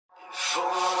Hello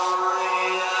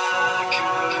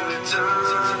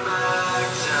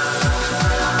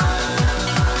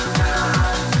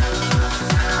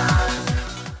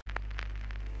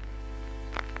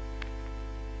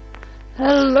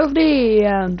everybody,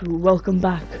 and welcome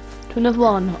back to another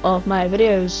one of my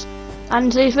videos. And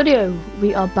in today's video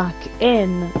we are back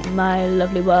in my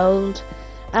lovely world,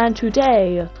 and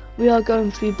today we are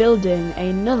going to be building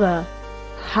another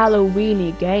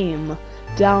Halloweeny game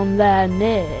down there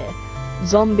near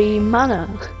Zombie Manor,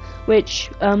 which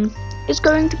is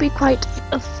going to be quite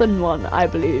a fun one, I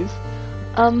believe.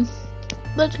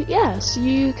 But yes,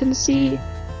 you can see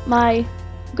my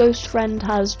ghost friend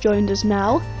has joined us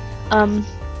now.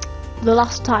 The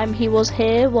last time he was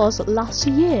here was last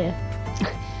year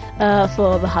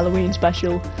for the Halloween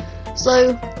special,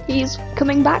 so he's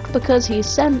coming back because he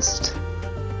sensed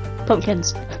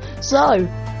pumpkins. So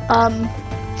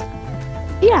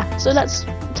yeah, so let's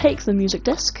take the music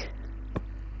disc,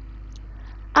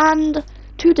 and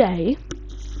today,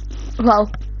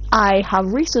 well, I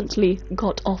have recently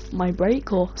got off my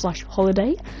break or /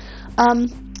 holiday,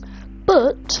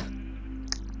 but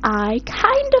I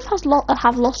kind of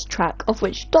have lost track of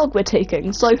which dog we're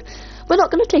taking, so we're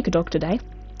not going to take a dog today.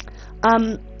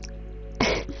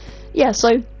 Yeah,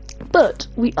 so, but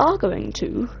we are going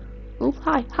to, oh,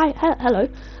 hello,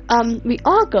 we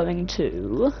are going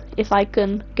to, if I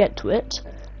can get to it,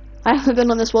 I haven't been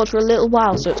on this world for a little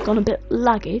while, so it's gone a bit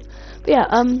laggy, but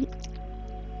yeah,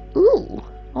 ooh,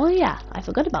 oh yeah, I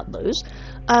forgot about those,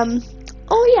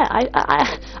 oh yeah,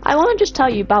 I want to just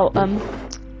tell you about,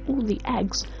 all the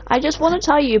eggs. I just want to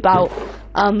tell you about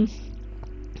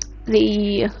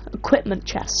the equipment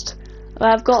chest.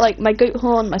 I've got like my goat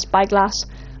horn, my spyglass,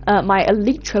 my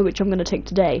elytra, which I'm going to take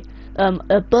today,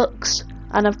 books,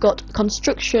 and I've got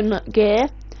construction gear,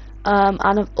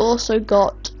 and I've also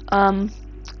got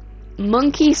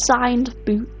monkey signed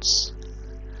boots,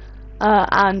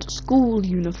 and school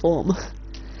uniform.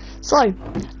 So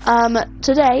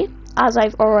today, as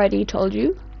I've already told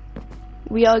you,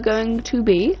 we are going to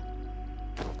be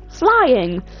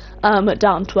flying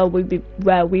down to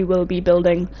where we will be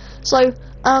building. So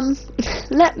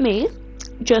let me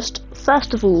just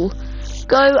first of all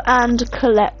go and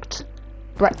collect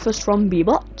breakfast from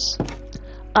Bebots,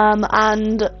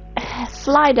 and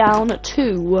fly down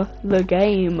to the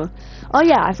game. Oh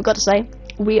yeah, I forgot to say,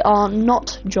 we are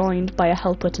not joined by a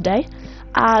helper today,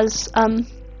 as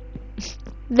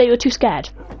they were too scared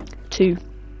to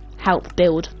help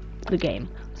build the game.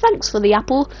 Thanks for the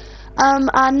apple.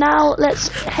 And now let's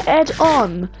head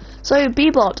on. So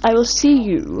Bebot, I will see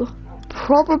you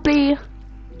probably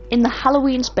in the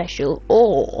Halloween special,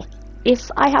 or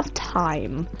if I have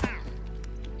time.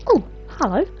 Oh,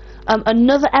 hello.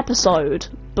 Another episode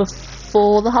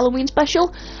before the Halloween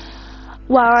special,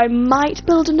 where I might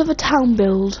build another town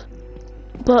build,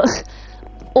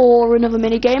 or another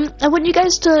mini game. I want you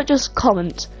guys to just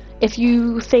comment if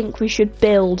you think we should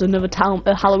build another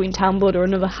Halloween town build or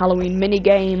another Halloween mini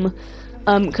game,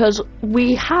 because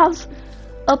we have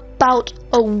about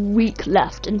a week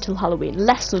left until Halloween,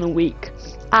 less than a week,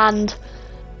 and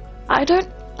I don't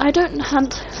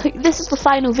like, this is the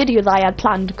final video that I had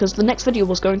planned, because the next video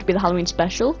was going to be the Halloween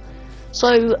special,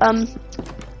 so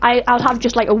I'll have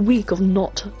just like a week of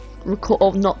not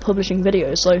publishing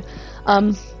videos, so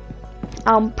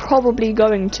I'm probably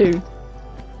going to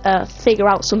figure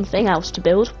out something else to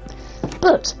build.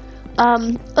 But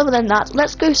other than that,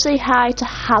 let's go say hi to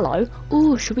Hallow.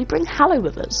 Ooh, should we bring Hallow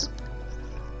with us?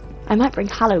 I might bring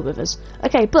Hallow with us.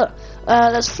 Okay, but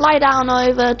let's fly down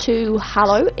over to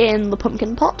Hallow in the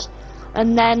pumpkin pot,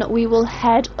 and then we will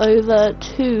head over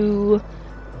to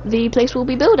the place we'll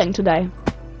be building today.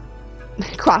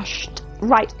 Crashed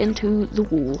right into the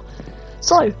wall.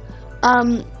 So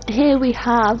here we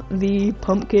have the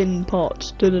pumpkin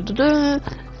pot.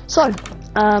 So,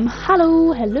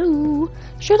 hello,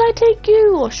 should I take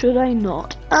you or should I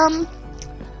not?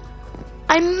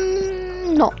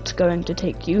 I'm not going to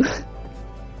take you.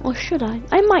 Or should I?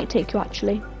 I might take you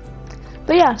actually.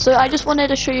 But yeah, so I just wanted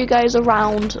to show you guys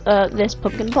around this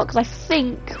pumpkin pot, because I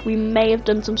think we may have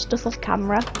done some stuff off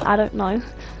camera, I don't know.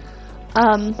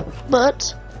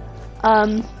 But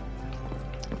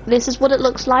this is what it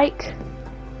looks like.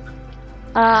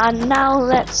 And now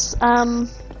let's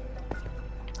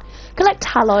collect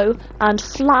Hallow and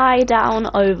fly down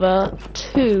over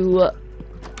to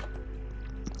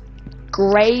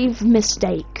Grave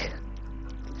Mistake.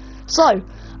 So,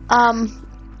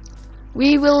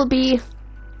 we will be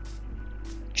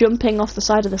jumping off the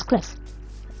side of this cliff.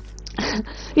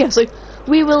 Yeah, so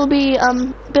we will be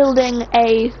building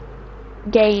a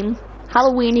game,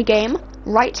 Halloweeny game,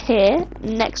 right here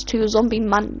next to Zombie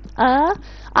Man,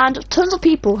 and tons of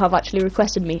people have actually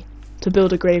requested me to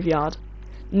build a graveyard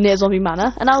near Zombie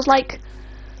Manor, and I was like,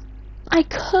 I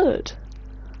could,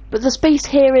 but the space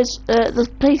here is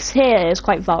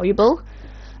quite valuable,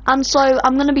 and so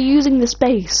I'm going to be using the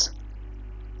space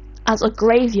as a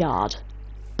graveyard,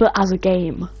 but as a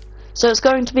game. So it's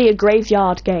going to be a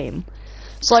graveyard game.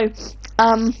 So,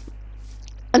 and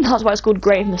that's why it's called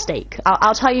Grave Mistake.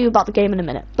 I'll tell you about the game in a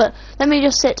minute. But let me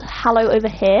just sit Hallow over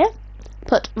here,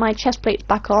 put my chest plates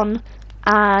back on,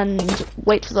 and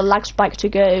wait for the lag spike to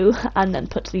go, and then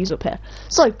put these up here.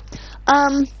 So,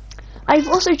 I've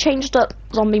also changed up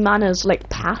Zombie Manor's like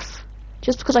path,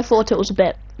 just because I thought it was a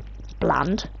bit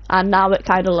bland, and now it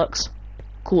kind of looks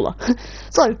cooler.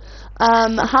 So,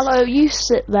 Hallow, you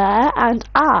sit there, and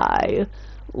I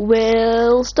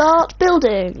will start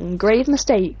building. Grave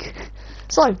Mistake.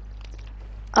 So,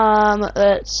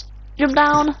 let's jump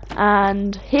down,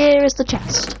 and here is the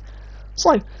chest.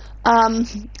 So,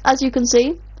 as you can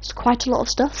see, it's quite a lot of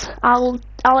stuff. I'll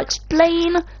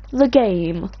explain the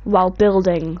game while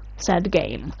building said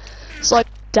game. So,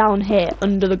 down here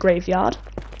under the graveyard,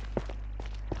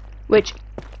 which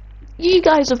you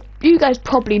guys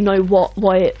probably know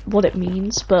what it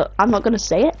means, but I'm not going to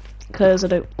say it because I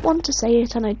don't want to say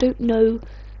it, and I don't know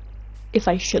if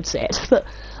I should say it. But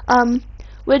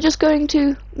we're just going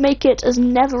to make it as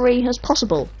nevery as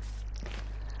possible,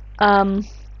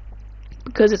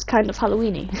 because it's kind of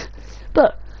Halloweeny.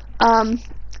 But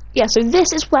yeah, so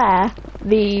this is where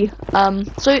the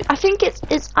so I think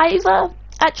it's either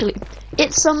actually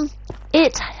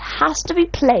it has to be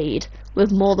played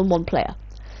with more than one player.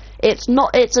 It's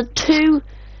a 2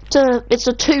 to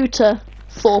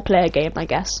 4 player game, I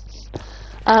guess.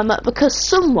 Because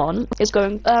someone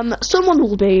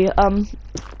will be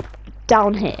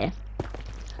down here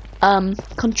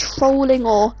controlling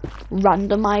or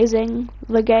randomizing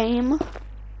the game.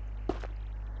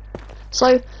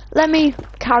 So let me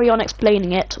carry on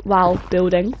explaining it while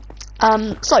building.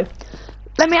 So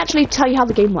let me actually tell you how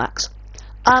the game works.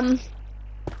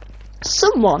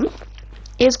 Someone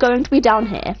is going to be down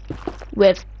here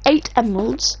with 8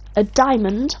 emeralds, a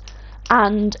diamond,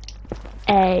 and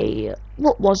a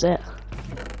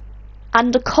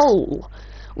and a coal.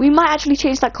 We might actually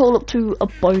change that coal up to a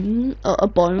bone,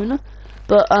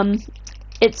 but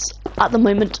it's at the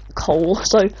moment coal.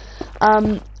 So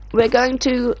we're going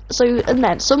to and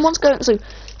then someone's going. So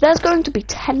there's going to be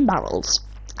 10 barrels,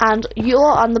 and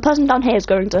the person down here is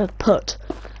going to put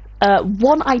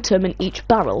 1 item in each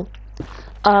barrel.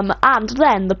 And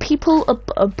then the people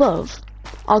above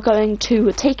are going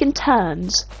to take in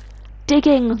turns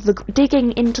digging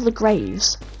into the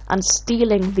graves and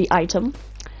stealing the item.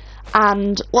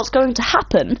 And what's going to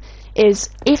happen is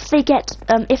if they get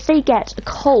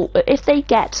coal,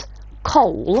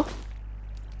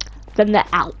 then they're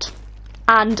out,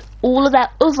 and all of their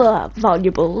other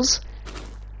valuables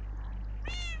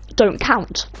don't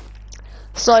count.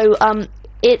 So and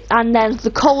then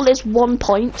the coal is 1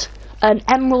 point. An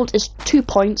emerald is 2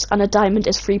 points, and a diamond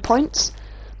is 3 points.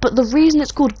 But the reason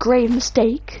it's called Grave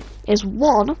Mistake is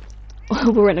 1,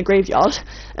 we're in a graveyard,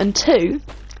 and 2,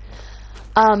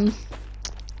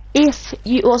 if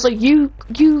you also you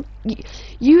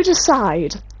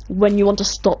decide when you want to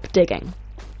stop digging.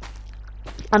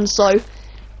 And so,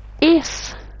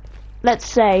 if let's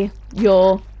say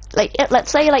you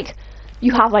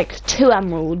have like 2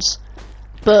 emeralds,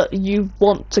 but you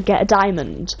want to get a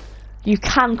diamond, you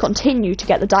can continue to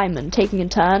get the diamond, taking in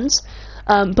turns.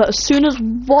 But as soon as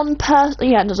one person,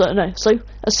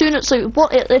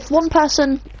 if one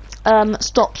person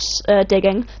stops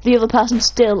digging, the other person's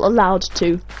still allowed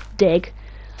to dig.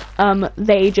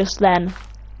 They just then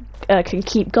can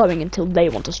keep going until they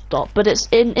want to stop. But it's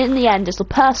in the end, it's the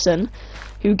person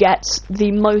who gets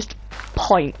the most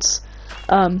points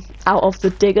out of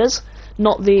the diggers,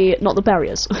 not the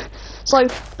barriers. So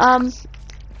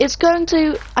it's going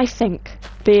to, I think,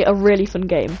 be a really fun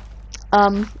game.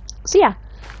 So yeah.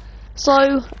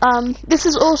 So this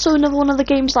is also another one of the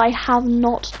games that I have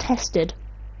not tested.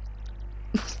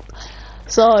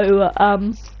 So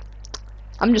I'm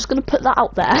just gonna put that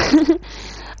out there.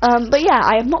 But yeah,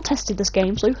 I have not tested this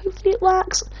game, so hopefully it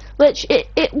works. Which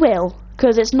it will,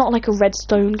 because it's not like a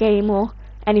redstone game or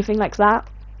anything like that.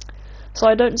 So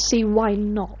I don't see why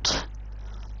not.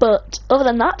 But other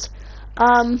than that,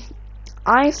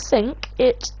 I think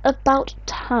it's about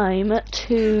time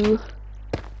to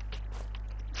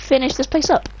finish this place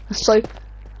up. So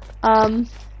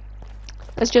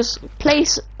let's just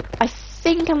place, I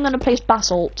think I'm going to place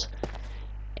basalt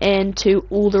into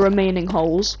all the remaining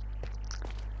holes,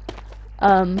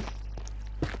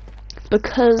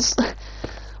 because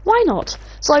why not?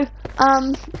 So,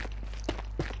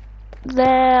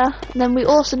 there. And then we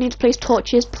also need to place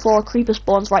torches before a creeper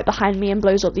spawns right behind me and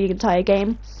blows up the entire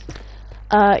game.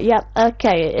 Yep,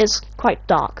 okay, it is quite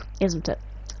dark, isn't it?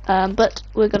 But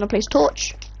we're gonna place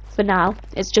torch for now.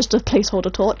 It's just a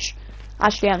placeholder torch.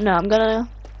 Actually, no, I'm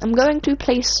going to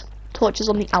place torches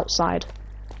on the outside.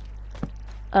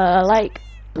 Like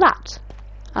that.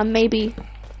 And maybe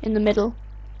in the middle.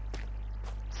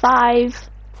 5,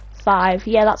 5,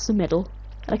 yeah, that's the middle.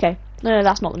 Okay, no,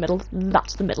 that's not the middle,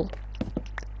 that's the middle.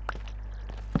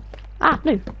 Ah,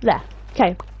 no, there,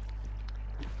 okay.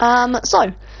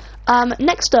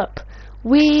 Next up,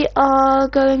 we are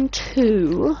going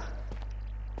to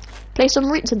place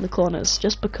some roots in the corners,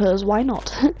 just because, why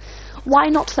not? Why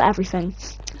not for everything?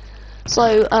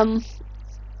 So,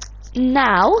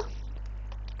 now,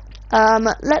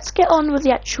 let's get on with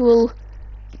the actual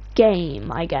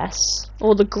game, I guess,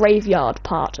 or the graveyard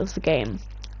part of the game.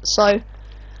 So,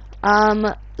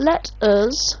 let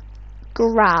us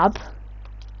grab,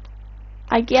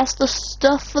 I guess, the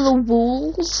stuff for the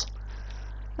walls,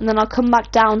 and then I'll come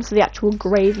back down for the actual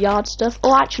graveyard stuff.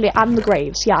 Oh, actually, and the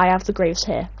graves. Yeah, I have the graves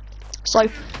here. So,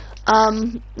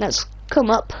 let's come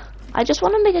up. I just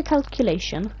want to make a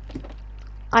calculation.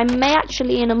 I may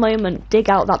actually, in a moment, dig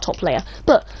out that top layer,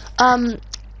 but,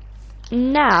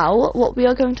 now, what we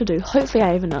are going to do, hopefully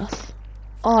I have enough.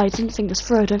 Oh, I didn't think this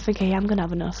through, I don't think I am going to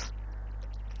have enough.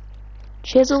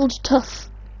 Chiseled, tough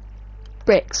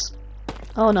bricks.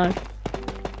 Oh no.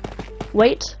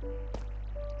 Wait.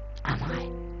 Am I?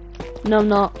 No, I'm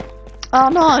not. Oh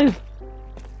no!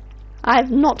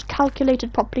 I've not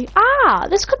calculated properly. Ah,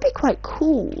 this could be quite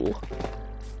cool.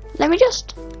 Let me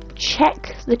just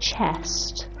check the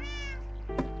chest.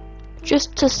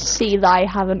 Just to see that I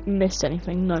haven't missed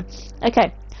anything. No.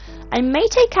 Okay. I may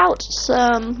take out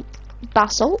some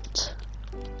basalt.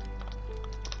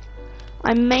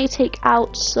 I may take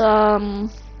out some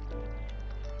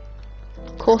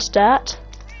coarse dirt.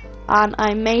 And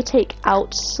I may take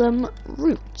out some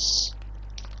roots.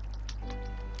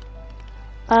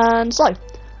 And so,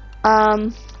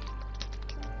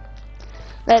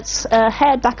 let's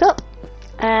head back up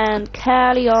and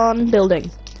carry on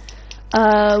building.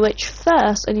 Which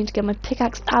first I need to get my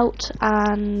pickaxe out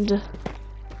and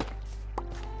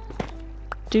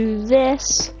do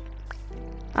this.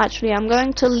 Actually, I'm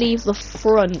going to leave the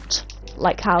front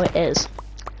like how it is.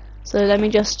 So let me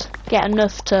just get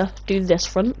enough to do this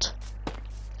front.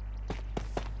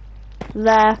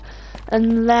 There.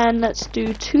 And then let's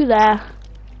do 2 there.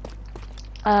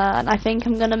 And I think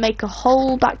I'm going to make a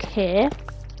hole back here.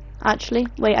 Actually,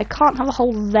 wait, I can't have a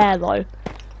hole there though.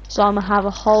 So I'm going to have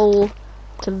a hole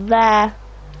to there.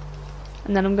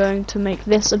 And then I'm going to make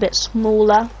this a bit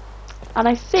smaller. And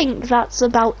I think that's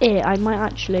about it. I might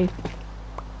actually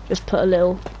just put a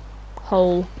little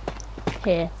hole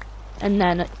here. And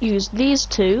then use these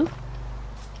 2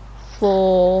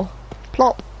 for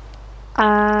plop.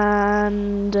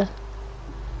 And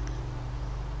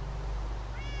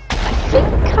I think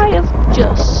I have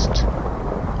just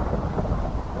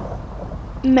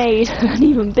made an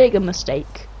even bigger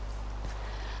mistake.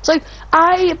 So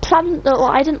I planned, well,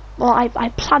 I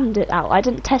planned it out. I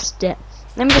didn't test it.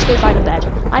 Let me just go find a bed.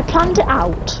 I planned it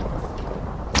out.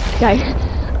 Okay,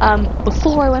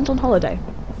 before I went on holiday,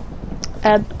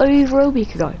 over a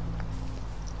week ago,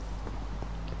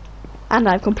 and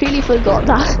I've completely forgot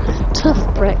that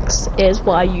tough bricks is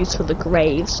what I use for the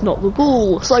graves, not the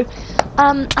wall. So,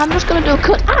 I'm just gonna do a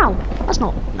cut. Ow, that's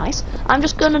not nice. I'm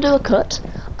just gonna do a cut.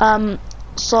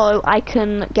 So I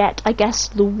can get, I guess,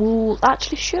 the wool.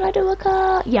 Actually, should I do a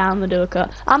cut? Yeah, I'm gonna do a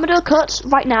cut. I'm gonna do a cut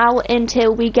right now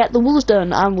until we get the wools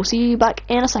done, and we'll see you back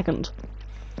in a second.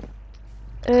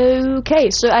 Okay,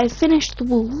 so I finished the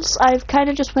wools. I've kind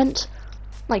of just went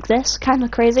like this, kind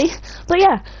of crazy. But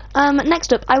yeah,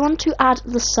 next up, I want to add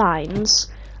the signs,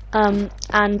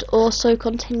 and also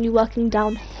continue working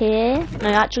down here. No,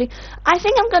 actually, I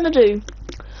think I'm gonna do,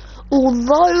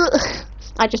 although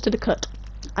I just did a cut,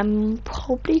 I'm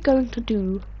probably going to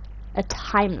do a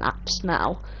time lapse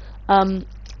now,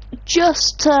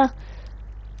 just to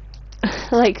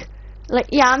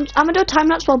yeah, I'm gonna do a time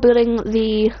lapse while building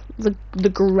the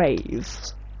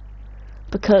graves,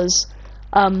 because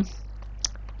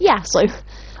yeah, so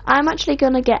I'm actually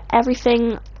gonna get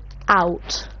everything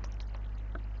out.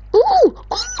 Ooh!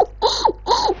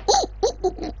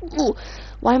 Ooh!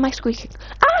 Why am I squeaking?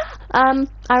 Ah!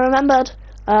 I remembered.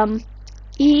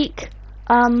 Eek.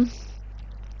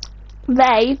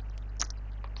 They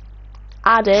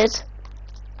added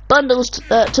bundles to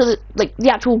the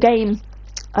actual game.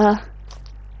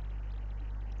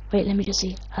 Wait, let me just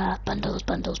see. Bundles.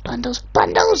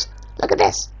 Look at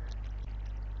this.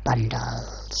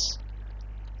 Bundles.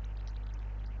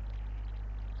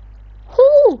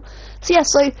 Whoo! So yeah,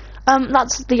 so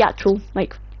that's the actual,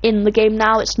 like, in the game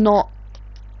now. It's not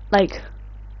like,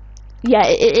 yeah,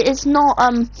 it's not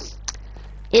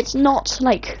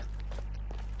like,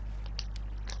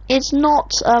 it's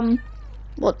not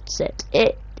what's it?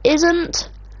 It isn't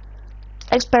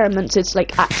experiments. It's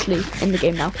like actually in the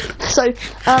game now. So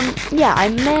yeah,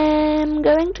 I'm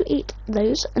going to eat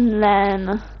those, and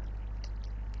then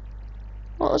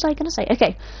what was I gonna say?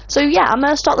 Okay, so yeah, I'm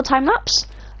gonna start the time lapse.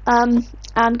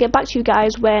 And get back to you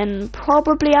guys when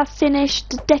probably I've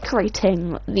finished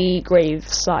decorating the grave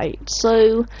site.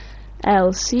 So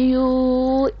I'll see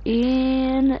you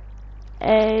in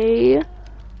a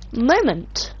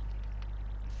moment.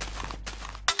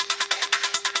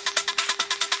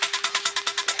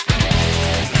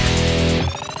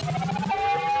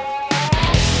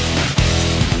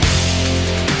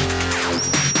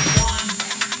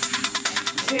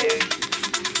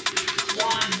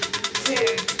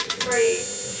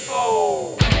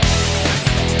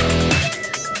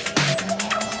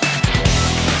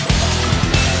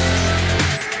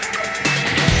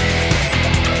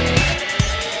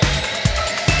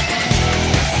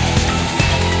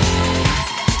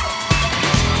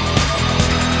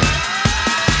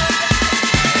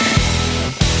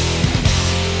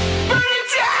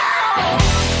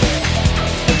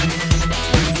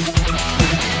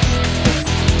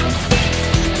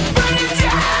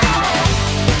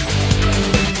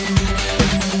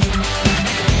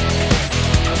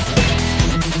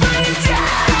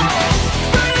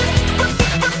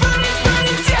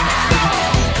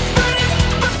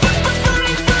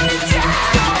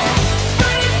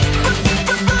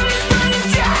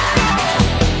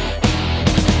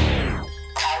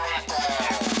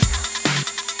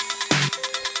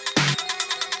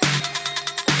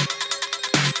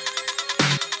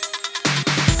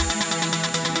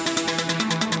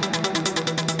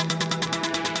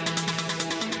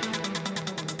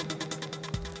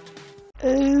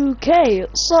 Okay,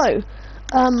 so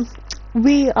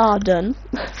we are done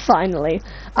finally,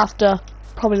 after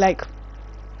probably, like,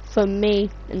 for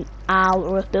me, an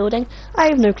hour of building. I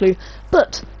have no clue,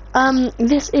 but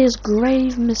this is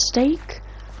Grave Mistake,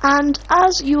 and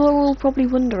as you are all probably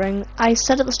wondering, I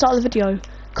said at the start of the video,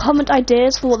 comment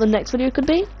ideas for what the next video could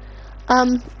be,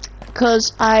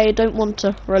 because I don't want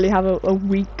to really have a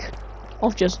week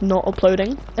of just not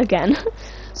uploading again.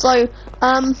 So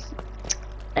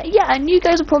yeah, and you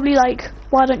guys are probably like,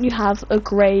 why don't you have a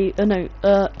Grave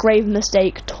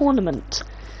Mistake tournament?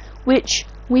 Which,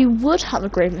 we would have a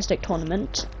Grave Mistake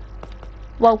tournament.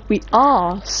 Well, we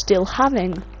are still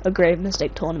having a Grave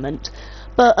Mistake tournament,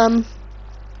 but we're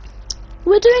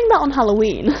doing that on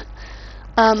Halloween.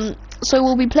 So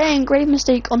we'll be playing Grave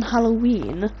Mistake on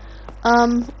Halloween,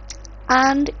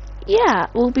 and yeah,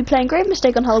 we'll be playing Grave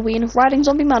Mistake on Halloween, riding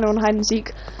Zombie Manor on hide and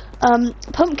seek,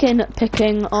 pumpkin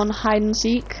picking on hide and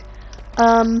seek,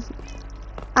 and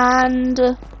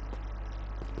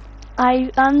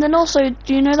then also,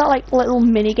 do you know that like little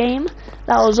mini game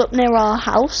that was up near our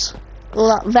house? Well,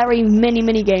 that very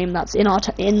mini game that's in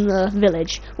in the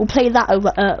village. We'll play that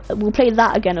over. We'll play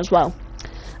that again as well,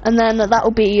 and then that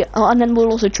will be. And then we'll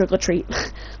also trick or treat.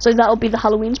 So that will be the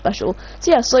Halloween special.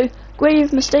 So yeah. So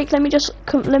Grave Mistake. Let me just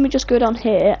go down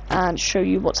here and show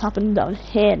you what's happened down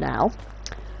here now.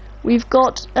 We've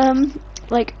got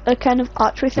like a kind of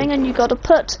archery thing, and you got to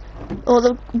put, or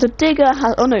the digger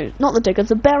has. Oh no, not the digger.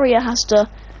 The barrier has to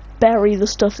bury the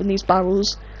stuff in these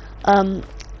barrels.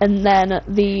 And then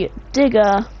the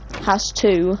digger has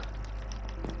to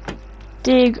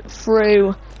dig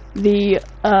through the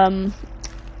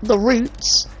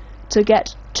roots to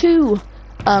get to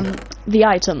the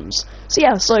items. So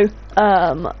yeah, so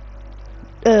 1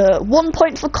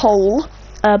 point for coal,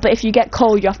 but if you get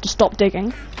coal you have to stop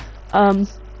digging.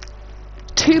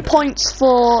 2 points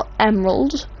for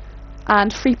emerald,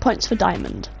 and 3 points for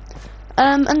diamond.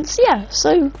 And so yeah,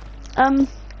 so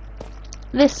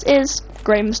this is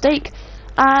Grave Mistake,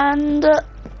 and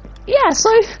yeah,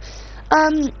 so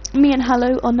me and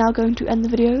Hello are now going to end the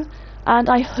video, and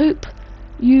I hope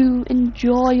you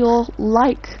enjoy or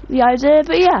like the idea.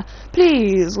 But yeah,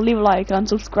 please leave a like and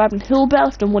subscribe and hit the bell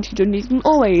if you don't want you to. You can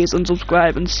always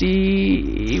unsubscribe and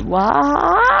see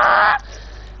what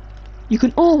you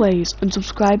can always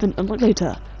unsubscribe and unlock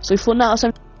later. So for now,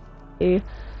 so goodbye.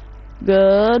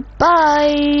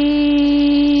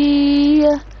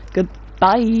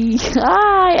 Bye.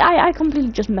 I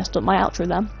completely just messed up my outro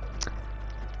there.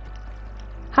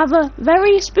 Have a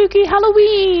very spooky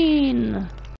Halloween!